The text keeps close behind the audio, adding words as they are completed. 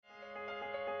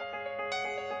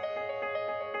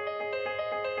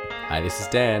Hi, this is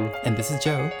Dan, And this is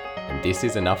Joe. and this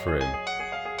is Enough Room.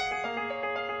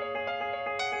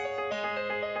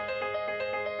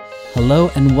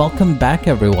 Hello and welcome back,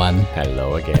 everyone.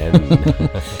 Hello again.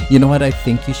 You know what I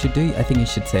think you should do? I think you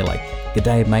should say like,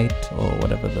 "G'day, mate," or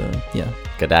whatever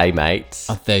G'day, mates.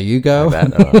 Oh, there you go.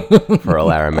 For all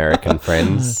our American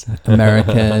friends.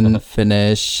 American,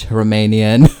 Finnish,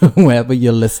 Romanian, wherever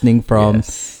you're listening from.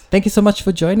 Yes. Thank you so much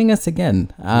for joining us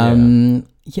again.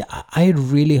 I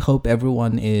really hope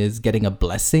everyone is getting a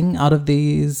blessing out of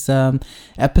these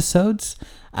episodes.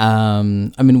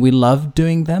 We love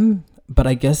doing them, but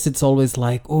I guess it's always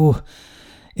like, oh,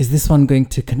 is this one going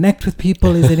to connect with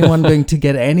people? Is anyone going to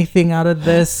get anything out of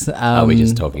this? Are we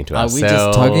just talking to ourselves? Are we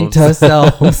just talking to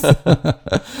ourselves?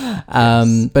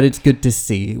 But it's good to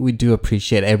see. We do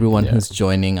appreciate everyone who's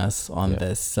joining us on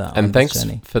this And thanks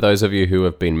journey. for those of you who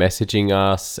have been messaging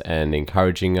us and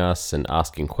encouraging us and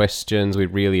asking questions. We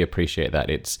really appreciate that.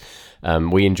 It's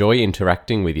we enjoy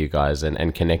interacting with you guys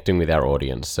and connecting with our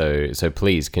audience. So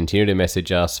please continue to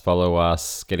message us, follow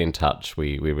us, get in touch.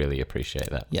 We really appreciate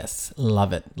that. Yes,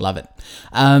 love it.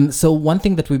 So one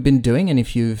thing that we've been doing, and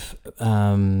if you've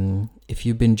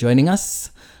been joining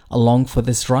us along for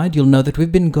this ride, you'll know that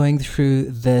we've been going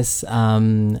through this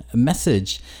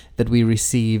message that we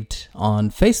received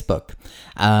on Facebook.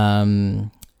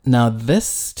 Now,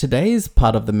 today's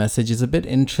part of the message is a bit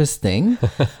interesting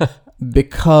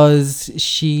because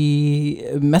she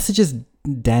messages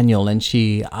Daniel and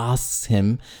she asks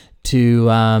him to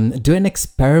do an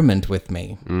experiment with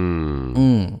me.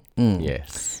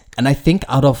 Yes. And I think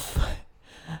out of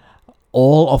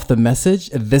all of the message,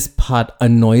 this part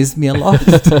annoys me a lot.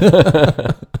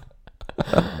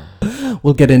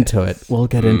 We'll get into it.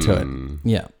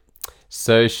 Yeah.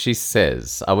 So she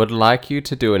says, I would like you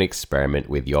to do an experiment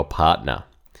with your partner.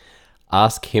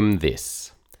 Ask him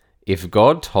this. If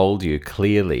God told you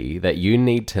clearly that you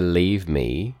need to leave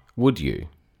me, would you?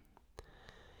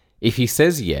 If he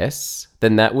says yes,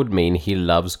 then that would mean he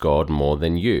loves God more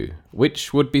than you,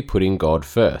 which would be putting God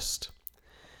first.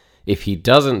 If he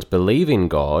doesn't believe in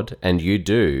God and you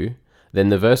do, then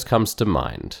the verse comes to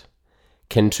mind.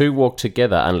 Can two walk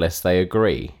together unless they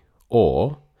agree?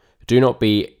 Or, do not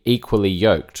be equally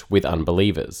yoked with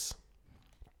unbelievers.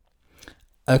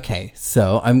 Okay,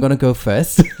 so I'm going to go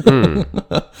first.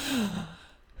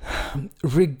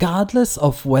 Regardless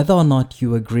of whether or not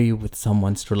you agree with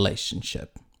someone's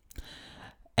relationship,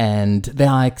 and there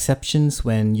are exceptions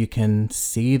when you can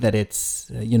see that it's,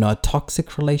 a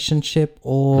toxic relationship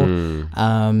or,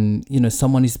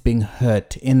 someone is being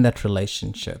hurt in that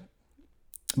relationship.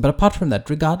 But apart from that,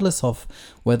 regardless of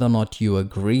whether or not you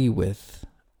agree with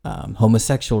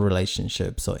homosexual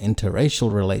relationships or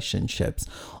interracial relationships,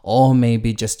 or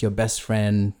maybe just your best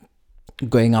friend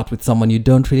going out with someone you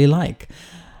don't really like,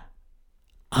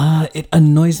 it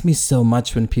annoys me so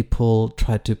much when people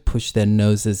try to push their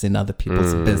noses in other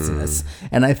people's business.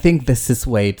 And I think this is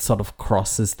where it sort of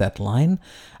crosses that line.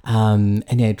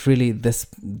 It really, this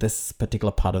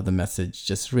particular part of the message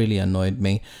just really annoyed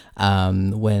me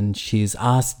when she's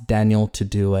asked Daniel to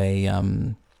do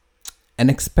an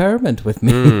experiment with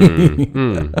me.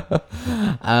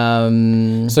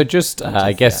 So just,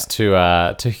 I guess,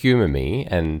 to humor me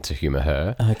and to humor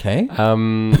her. Okay.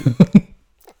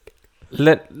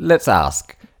 Let's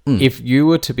ask, if you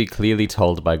were to be clearly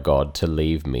told by God to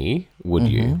leave me, would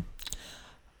you?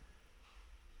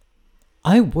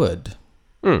 I would.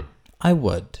 I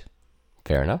would.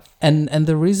 Fair enough. And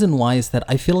the reason why is that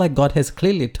I feel like God has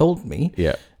clearly told me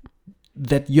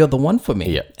that you're the one for me.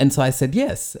 Yeah. And so I said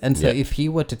yes. And so if he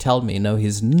were to tell me, no,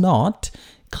 he's not,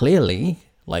 clearly,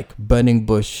 like burning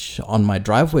bush on my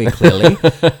driveway, clearly,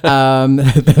 then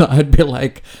I'd be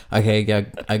like, okay, yeah,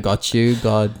 I got you,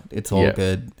 God, it's all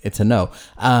good. It's a no.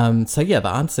 The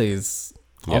answer is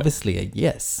obviously a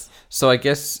yes. So I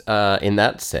guess in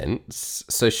that sense,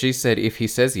 so she said if he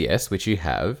says yes, which you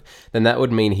have, then that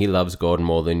would mean he loves God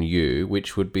more than you,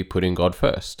 which would be putting God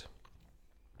first.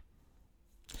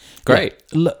 Great.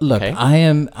 Yeah. Look, okay. I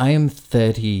am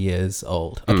 30 years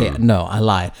old. Okay, no, I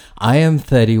lie. I am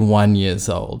 31 years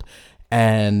old.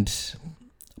 And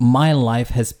my life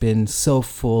has been so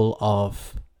full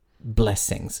of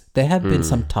blessings. There have been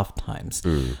some tough times.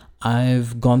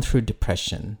 I've gone through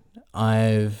depression.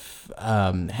 I've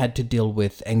had to deal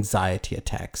with anxiety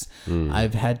attacks.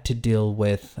 I've had to deal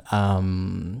with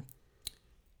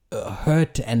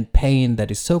hurt and pain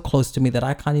that is so close to me that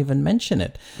I can't even mention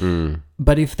it.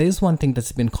 But if there's one thing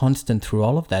that's been constant through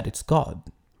all of that, it's God.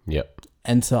 Yep.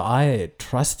 And so I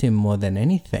trust him more than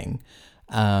anything.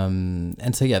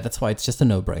 That's why it's just a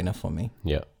no-brainer for me.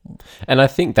 Yeah. And I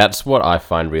think that's what I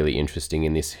find really interesting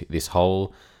in this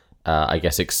whole I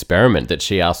guess, experiment that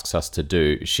she asks us to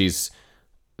do, she's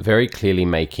very clearly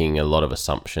making a lot of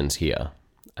assumptions here.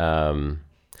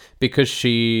 Because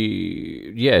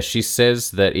she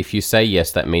says that if you say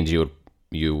yes, that means you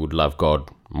would love God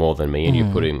more than me, and you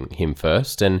put him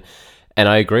first. And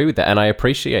I agree with that, and I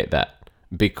appreciate that,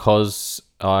 because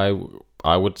I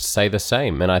would say the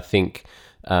same. And I think,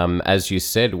 as you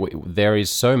said, there is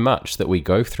so much that we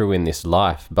go through in this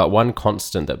life, but one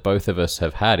constant that both of us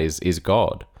have had is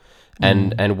God.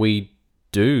 And we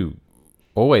do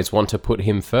always want to put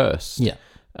him first. Yeah.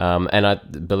 And I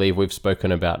believe we've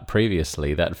spoken about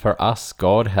previously that for us,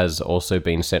 God has also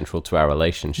been central to our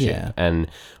relationship. Yeah. And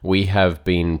we have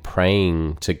been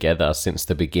praying together since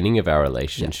the beginning of our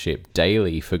relationship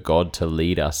daily for God to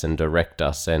lead us and direct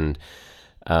us. And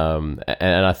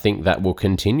I think that will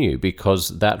continue,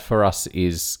 because that for us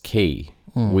is key.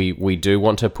 We do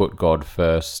want to put God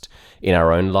first in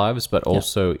our own lives, but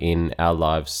also in our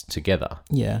lives together.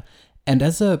 Yeah. And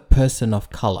as a person of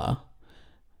color,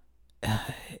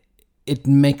 it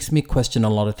makes me question a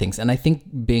lot of things. And I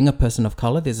think being a person of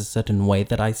color, there's a certain way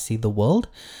that I see the world.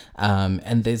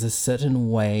 And there's a certain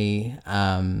way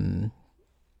that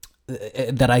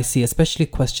I see, especially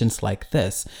questions like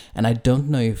this. And I don't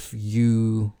know if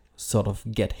you sort of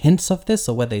get hints of this,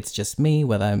 or whether it's just me,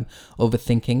 whether I'm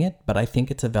overthinking it, but I think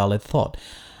it's a valid thought.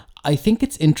 I think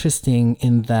it's interesting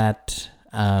in that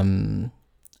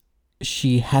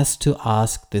she has to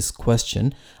ask this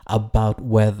question about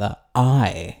whether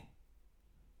I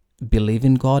believe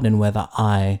in God and whether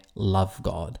I love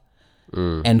God,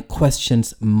 and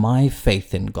questions my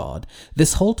faith in God.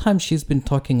 This whole time she's been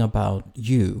talking about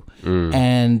you,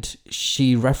 and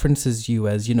she references you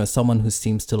as, someone who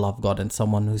seems to love God and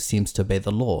someone who seems to obey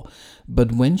the law.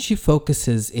 But when she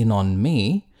focuses in on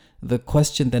me, the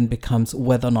question then becomes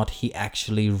whether or not he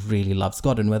actually really loves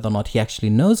God and whether or not he actually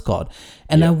knows God.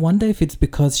 And I wonder if it's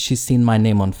because she's seen my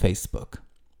name on Facebook.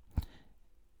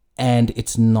 And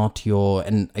it's not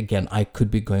and again, I could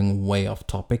be going way off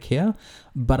topic here,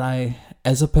 but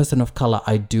as a person of color,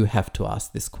 I do have to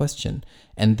ask this question.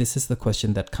 And this is the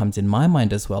question that comes in my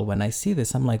mind as well. When I see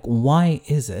this, I'm like, why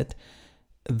is it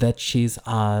that she's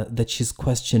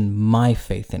questioned my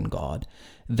faith in God,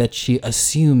 that she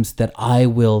assumes that I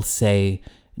will say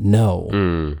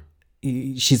no?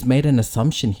 She's made an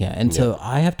assumption here. And so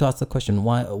I have to ask the question,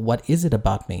 why? What is it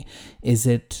about me? Is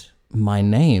it my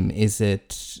name? Is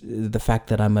it the fact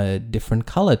that I'm a different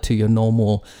color to your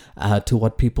normal, to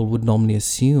what people would normally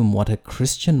assume what a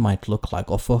Christian might look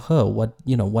like? Or for her,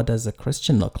 what does a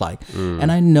Christian look like? And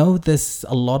I know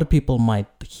a lot of people might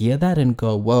hear that and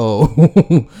go,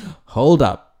 whoa, hold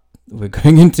up. We're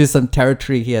going into some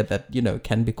territory here that,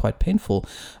 can be quite painful.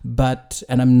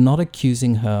 And I'm not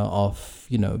accusing her of,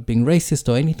 being racist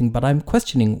or anything, but I'm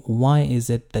questioning, why is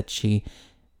it that she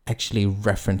actually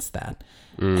referenced that?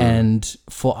 And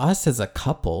for us as a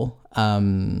couple,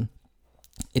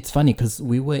 it's funny because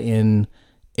we were in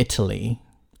Italy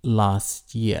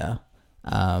last year,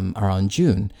 around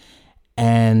June,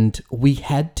 and we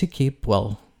had to keep,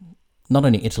 not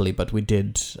only Italy, but we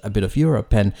did a bit of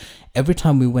Europe. And every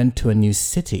time we went to a new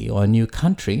city or a new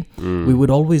country, we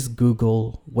would always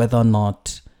Google whether or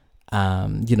not,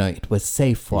 it was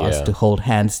safe for us to hold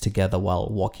hands together while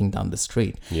walking down the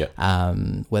street.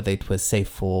 Whether it was safe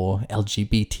for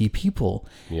LGBT people.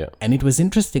 And it was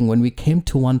interesting, when we came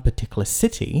to one particular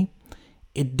city,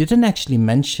 it didn't actually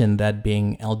mention that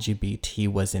being LGBT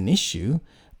was an issue,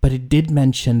 but it did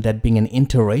mention that being an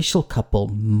interracial couple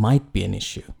might be an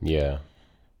issue.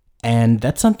 And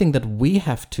that's something that we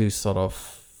have to sort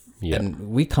of, and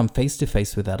we come face to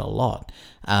face with that a lot,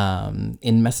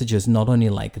 in messages not only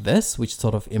like this, which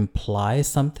sort of implies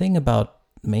something about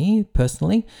me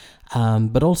personally,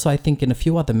 but also I think in a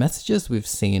few other messages we've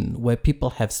seen where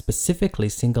people have specifically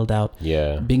singled out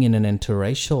being in an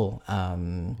interracial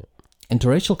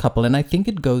couple. And I think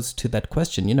it goes to that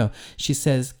question, she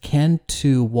says, can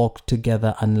two walk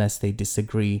together unless they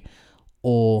disagree,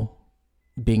 or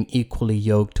being equally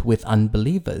yoked with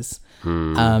unbelievers?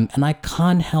 And I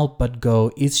can't help but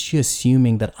go, is she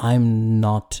assuming that I'm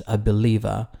not a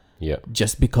believer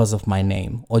just because of my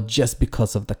name or just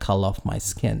because of the color of my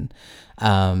skin?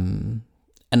 And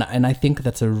I think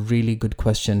that's a really good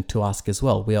question to ask as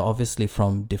well. We are obviously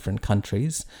from different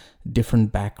countries,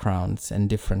 different backgrounds, and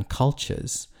different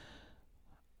cultures.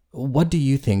 What do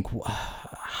you think?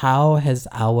 How has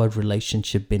our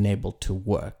relationship been able to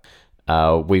work?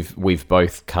 We've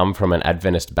both come from an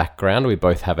Adventist background. We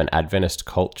both have an Adventist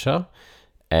culture,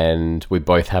 and we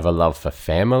both have a love for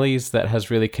families that has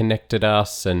really connected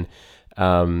us. And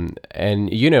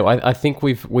And you know, I think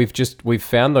we've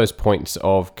found those points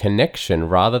of connection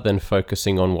rather than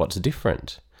focusing on what's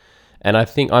different. And I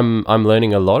think I'm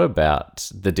learning a lot about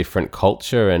the different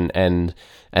culture, and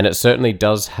it certainly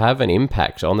does have an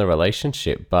impact on the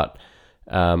relationship. But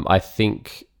I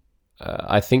think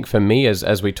for me,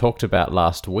 as we talked about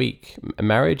last week,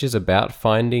 marriage is about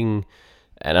finding,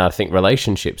 and I think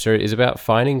relationships is about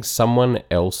finding someone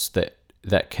else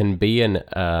that can be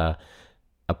a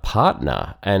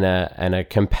partner and a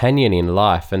companion in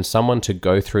life, and someone to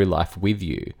go through life with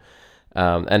you.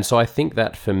 And so I think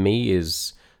that for me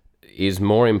is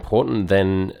more important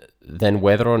than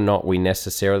whether or not we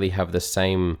necessarily have the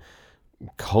same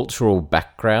cultural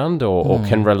background or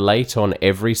can relate on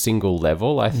every single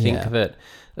level. I think that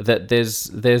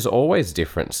there's always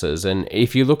differences. And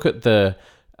if you look at the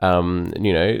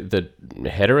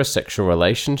heterosexual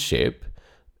relationship,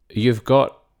 you've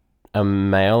got a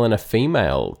male and a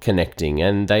female connecting,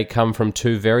 and they come from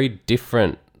two very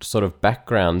different sort of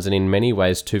backgrounds, and in many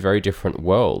ways two very different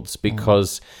worlds,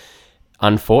 because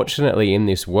unfortunately in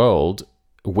this world,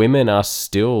 women are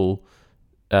still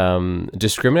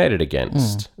discriminated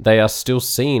against. They are still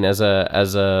seen as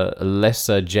a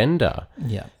lesser gender.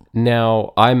 Yeah.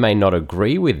 Now, I may not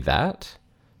agree with that,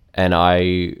 and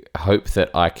I hope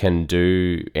that I can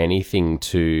do anything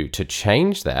to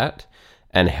change that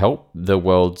and help the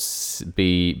world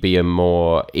be a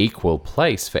more equal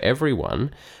place for everyone.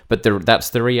 But that's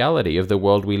the reality of the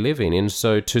world we live in. And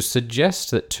so to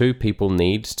suggest that two people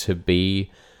need to be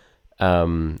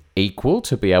equal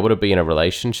to be able to be in a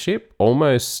relationship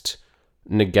almost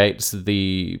negates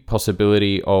the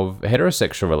possibility of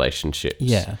heterosexual relationships.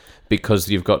 Yeah. Because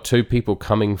you've got two people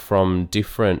coming from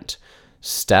different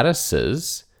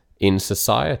statuses in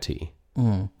society.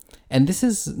 And this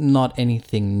is not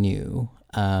anything new.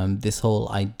 This whole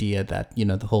idea that,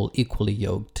 the whole equally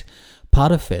yoked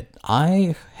part of it,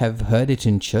 I have heard it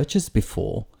in churches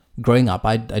before. Growing up,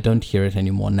 I don't hear it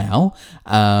anymore now,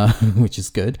 which is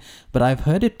good. But I've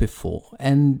heard it before,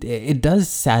 and it does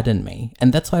sadden me.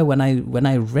 And that's why when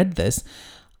I read this,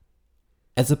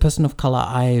 as a person of color,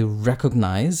 I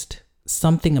recognized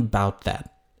something about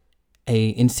that,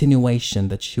 a insinuation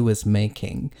that she was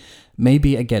making.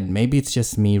 Maybe it's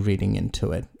just me reading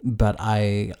into it, but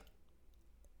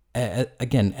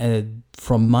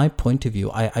from my point of view,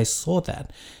 I saw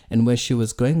that and where she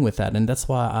was going with that. And that's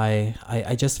why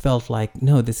I just felt like,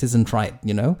 no, this isn't right,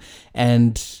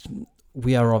 And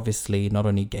we are obviously not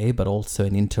only gay, but also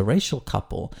an interracial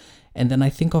couple. And then I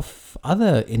think of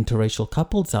other interracial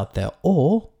couples out there,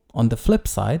 or on the flip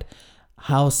side,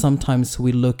 how sometimes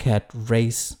we look at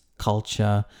race,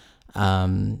 culture,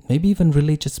 maybe even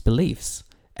religious beliefs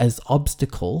as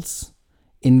obstacles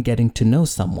in getting to know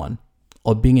someone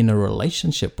or being in a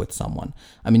relationship with someone.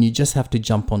 I mean, you just have to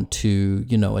jump onto,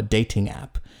 a dating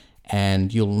app,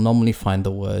 and you'll normally find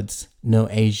the words no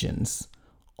Asians,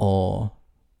 or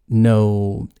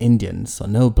no Indians, or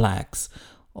no blacks,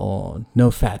 or no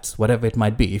fats, whatever it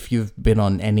might be. If you've been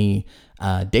on any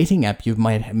dating app, you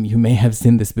may have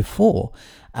seen this before.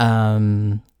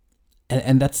 And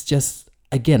that's just,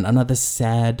 again, another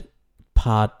sad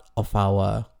part of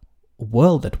our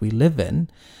world that we live in.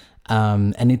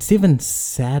 And it's even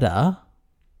sadder.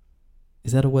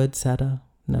 Is that a word, sadder?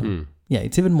 No. Yeah,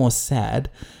 it's even more sad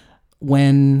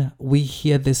when we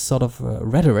hear this sort of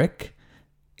rhetoric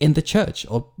in the church,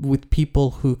 or with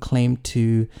people who claim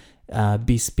to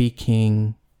be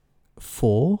speaking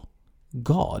for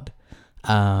God.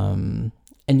 And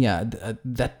yeah,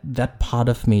 that part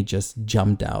of me just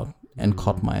jumped out and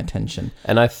caught my attention.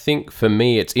 And I think for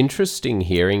me, it's interesting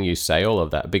hearing you say all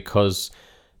of that, because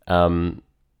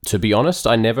to be honest,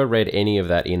 I never read any of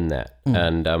that in that,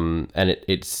 and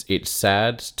it's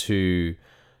sad to,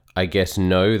 I guess,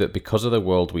 know that because of the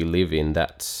world we live in,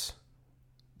 that's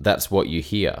what you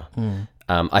hear.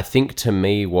 I think to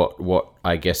me, what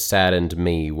I guess saddened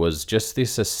me was just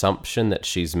this assumption that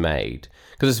she's made,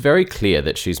 because it's very clear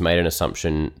that she's made an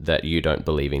assumption that you don't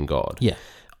believe in God. Yeah,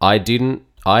 I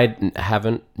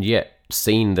haven't yet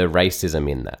seen the racism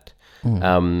in that.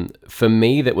 For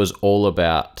me, that was all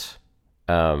about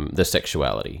the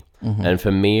sexuality, and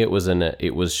for me, it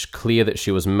was clear that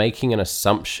she was making an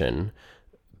assumption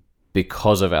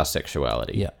because of our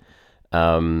sexuality. Yeah.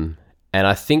 And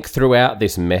I think throughout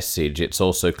this message, it's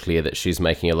also clear that she's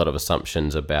making a lot of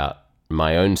assumptions about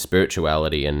my own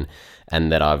spirituality and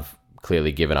that I've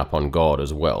clearly given up on God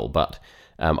as well. But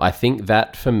I think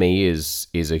that for me is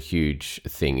a huge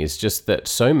thing. It's just that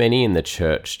so many in the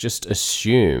church just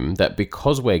assume that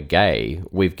because we're gay,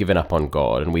 we've given up on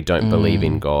God and we don't believe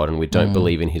in God and we don't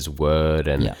believe in His word.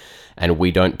 and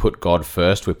we don't put God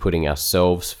first, we're putting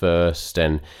ourselves first.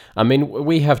 And I mean,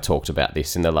 we have talked about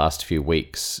this in the last few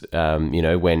weeks,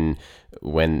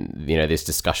 when this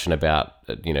discussion about,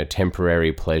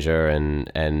 temporary pleasure and,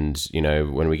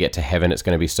 when we get to heaven, it's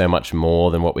going to be so much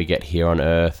more than what we get here on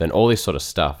earth and all this sort of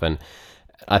stuff. And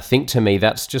I think to me,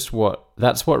 that's what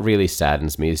really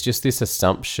saddens me, is just this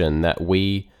assumption that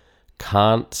we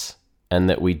can't and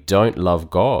that we don't love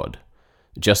God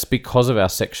just because of our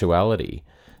sexuality.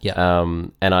 Yeah.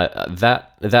 And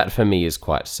that for me is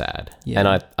quite sad. Yeah.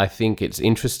 And I think it's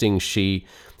interesting. She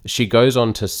goes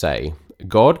on to say,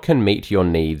 God can meet your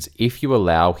needs if you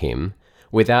allow him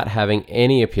without having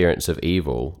any appearance of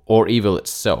evil or evil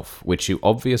itself, which you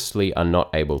obviously are not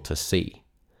able to see.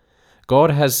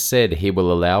 God has said he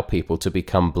will allow people to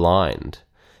become blind.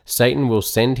 Satan will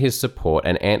send his support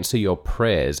and answer your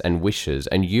prayers and wishes,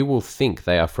 and you will think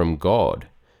they are from God.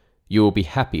 You will be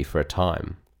happy for a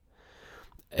time.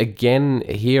 Again,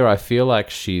 here I feel like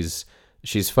she's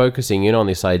focusing in on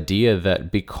this idea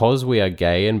that because we are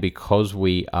gay and because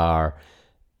we are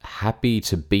happy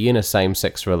to be in a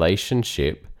same-sex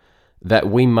relationship, that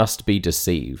we must be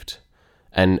deceived.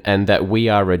 And that we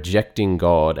are rejecting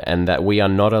God, and that we are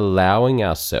not allowing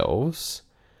ourselves,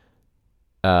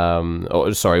 we are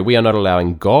not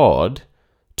allowing God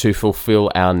to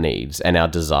fulfill our needs and our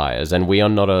desires, and we are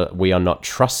not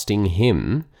trusting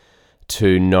him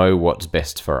to know what's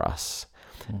best for us.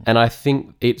 And I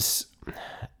think it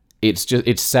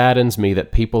saddens me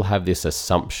that people have this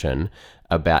assumption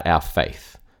about our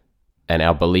faith and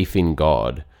our belief in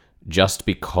God just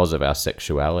because of our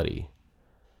sexuality.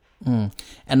 And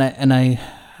I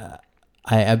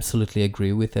absolutely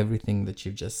agree with everything that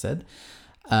you've just said.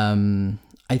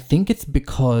 I think it's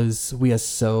because we are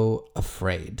so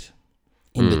afraid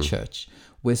in the church.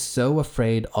 We're so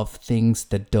afraid of things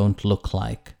that don't look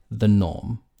like the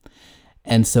norm.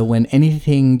 And so when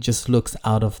anything just looks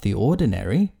out of the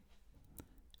ordinary,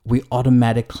 we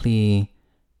automatically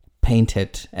paint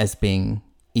it as being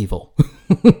evil.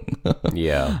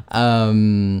 Yeah.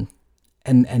 And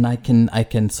I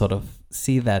can sort of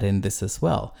see that in this as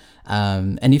well.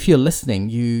 And if you're listening,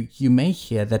 you may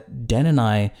hear that Dan and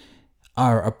I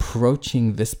are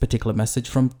approaching this particular message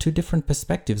from two different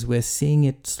perspectives. We're seeing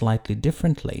it slightly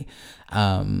differently.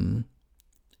 And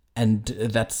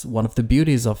that's one of the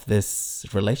beauties of this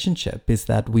relationship, is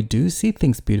that we do see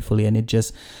things beautifully, and it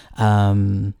just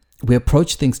we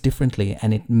approach things differently,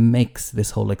 and it makes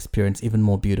this whole experience even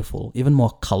more beautiful, even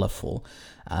more colorful,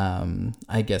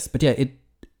 I guess. But yeah,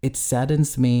 it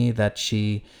saddens me that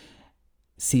she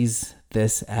sees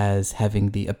this as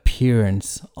having the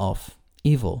appearance of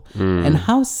evil. And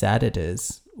how sad it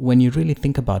is when you really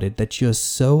think about it, that you're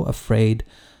so afraid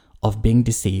of being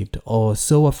deceived, or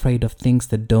so afraid of things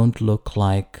that don't look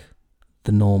like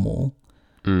the normal,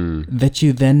 that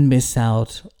you then miss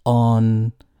out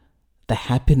on the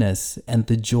happiness and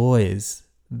the joys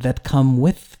that come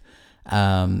with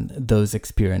those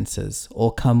experiences,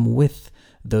 or come with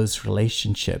those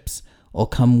relationships, or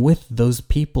come with those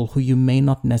people who you may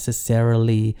not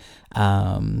necessarily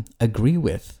agree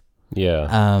with. Yeah.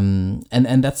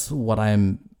 And that's what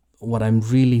I'm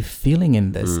really feeling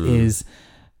in this, is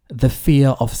the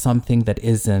fear of something that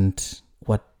isn't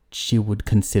what she would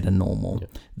consider normal. Yeah.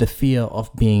 The fear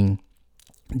of being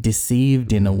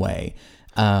deceived in a way.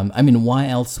 I mean, why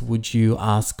else would you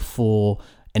ask for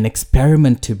an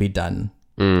experiment to be done?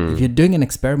 If you're doing an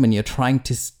experiment, you're trying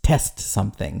to test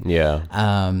something. Yeah.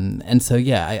 And so,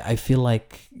 yeah, I feel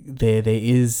like there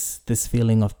is this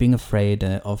feeling of being afraid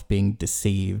and of being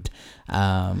deceived.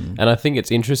 And I think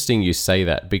it's interesting you say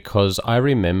that, because I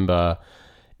remember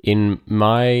in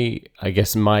my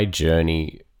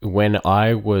journey, when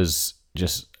I was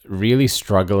just really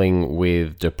struggling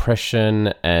with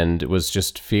depression and was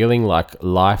just feeling like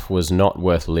life was not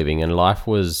worth living, and life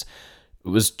was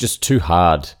just too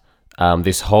hard.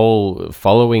 This whole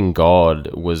following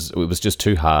God was just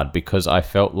too hard, because I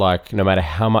felt like no matter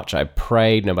how much I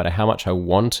prayed, no matter how much I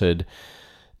wanted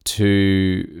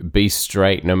to be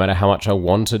straight, no matter how much I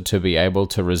wanted to be able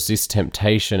to resist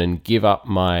temptation and give up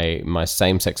my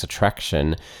same-sex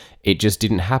attraction, it just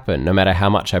didn't happen. No matter how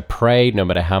much I prayed, no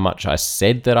matter how much I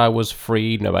said that I was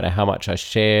free, no matter how much I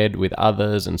shared with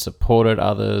others and supported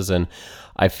others, and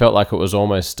I felt like it was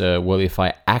almost, if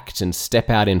I act and step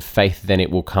out in faith, then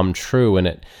it will come true, and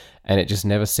it just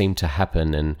never seemed to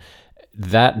happen. And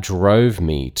that drove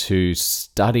me to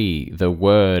study the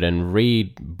Word and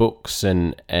read books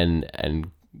and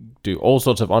do all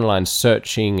sorts of online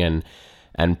searching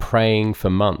and praying for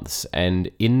months.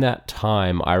 And in that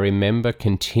time, I remember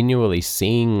continually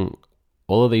seeing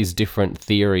all of these different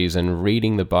theories and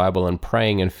reading the Bible and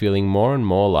praying and feeling more and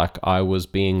more like I was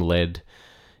being led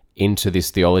into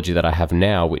this theology that I have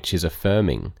now, which is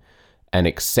affirming and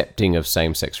accepting of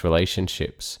same-sex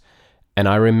relationships. And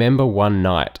I remember one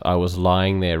night I was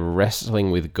lying there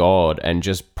wrestling with God and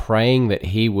just praying that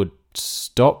he would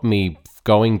stop me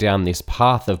going down this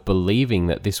path of believing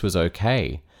that this was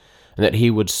okay, and that he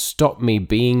would stop me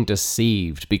being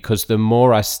deceived, because the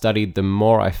more I studied, the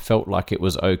more I felt like it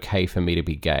was okay for me to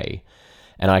be gay.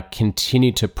 And I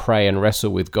continued to pray and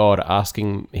wrestle with God,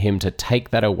 asking him to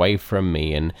take that away from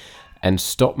me and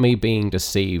stop me being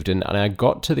deceived. And I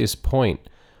got to this point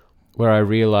where I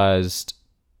realized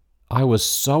I was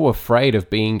so afraid of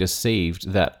being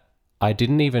deceived that I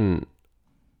didn't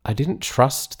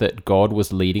trust that God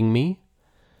was leading me.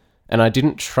 And I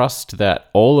didn't trust that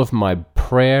all of my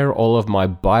prayer, all of my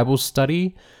Bible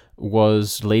study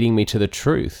was leading me to the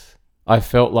truth. I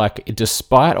felt like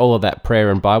despite all of that prayer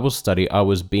and Bible study, I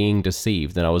was being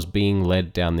deceived and I was being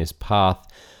led down this path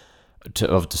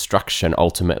of destruction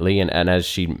ultimately. And as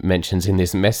she mentions in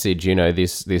this message,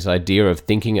 this idea of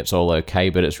thinking it's all okay,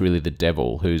 but it's really the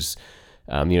devil who's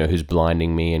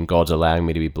blinding me, and God's allowing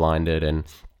me to be blinded. And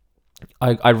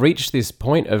I reached this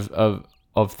point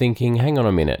of thinking, hang on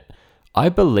a minute, I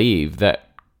believe that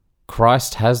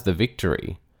Christ has the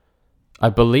victory. I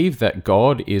believe that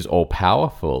God is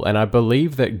all-powerful, and I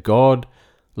believe that God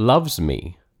loves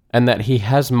me and that he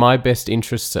has my best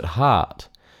interests at heart.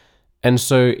 And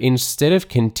so instead of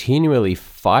continually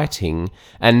fighting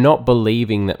and not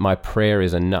believing that my prayer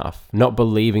is enough, not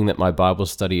believing that my Bible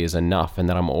study is enough and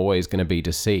that I'm always going to be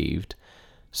deceived,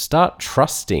 start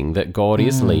trusting that God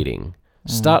is leading.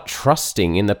 Start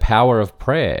trusting in the power of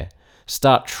prayer.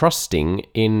 Start trusting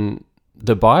in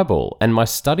the Bible and my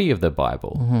study of the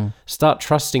Bible. Start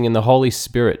trusting in the Holy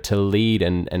Spirit to lead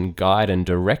and guide and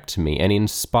direct me and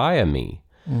inspire me.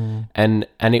 And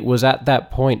it was at that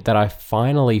point that I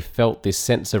finally felt this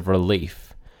sense of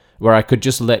relief, where I could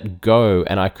just let go,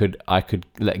 and I could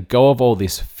let go of all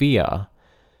this fear,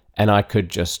 and I could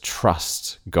just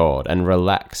trust God and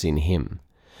relax in him.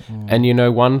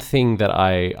 And one thing that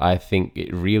I think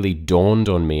it really dawned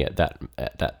on me at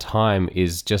that time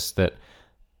is just that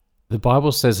the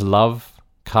Bible says love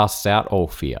casts out all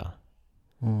fear.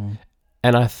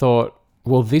 And I thought,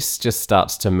 well, this just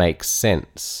starts to make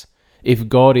sense. If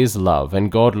God is love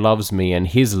and God loves me and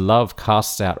his love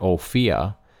casts out all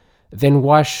fear, then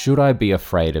why should I be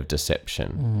afraid of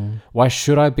deception? Why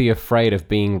should I be afraid of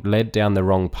being led down the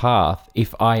wrong path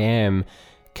if I am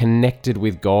connected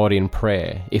with God in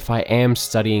prayer, if I am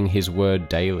studying his word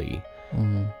daily?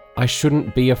 I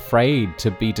shouldn't be afraid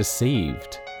to be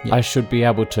deceived. Yeah. I should be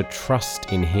able to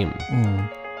trust in him.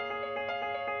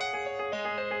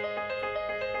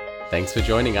 Thanks for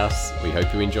joining us. We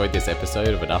hope you enjoyed this episode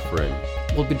of Enough Room.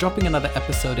 We'll be dropping another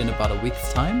episode in about a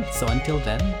week's time, so until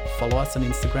then, follow us on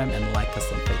Instagram and like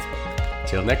us on Facebook.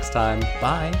 Till next time.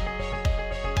 Bye.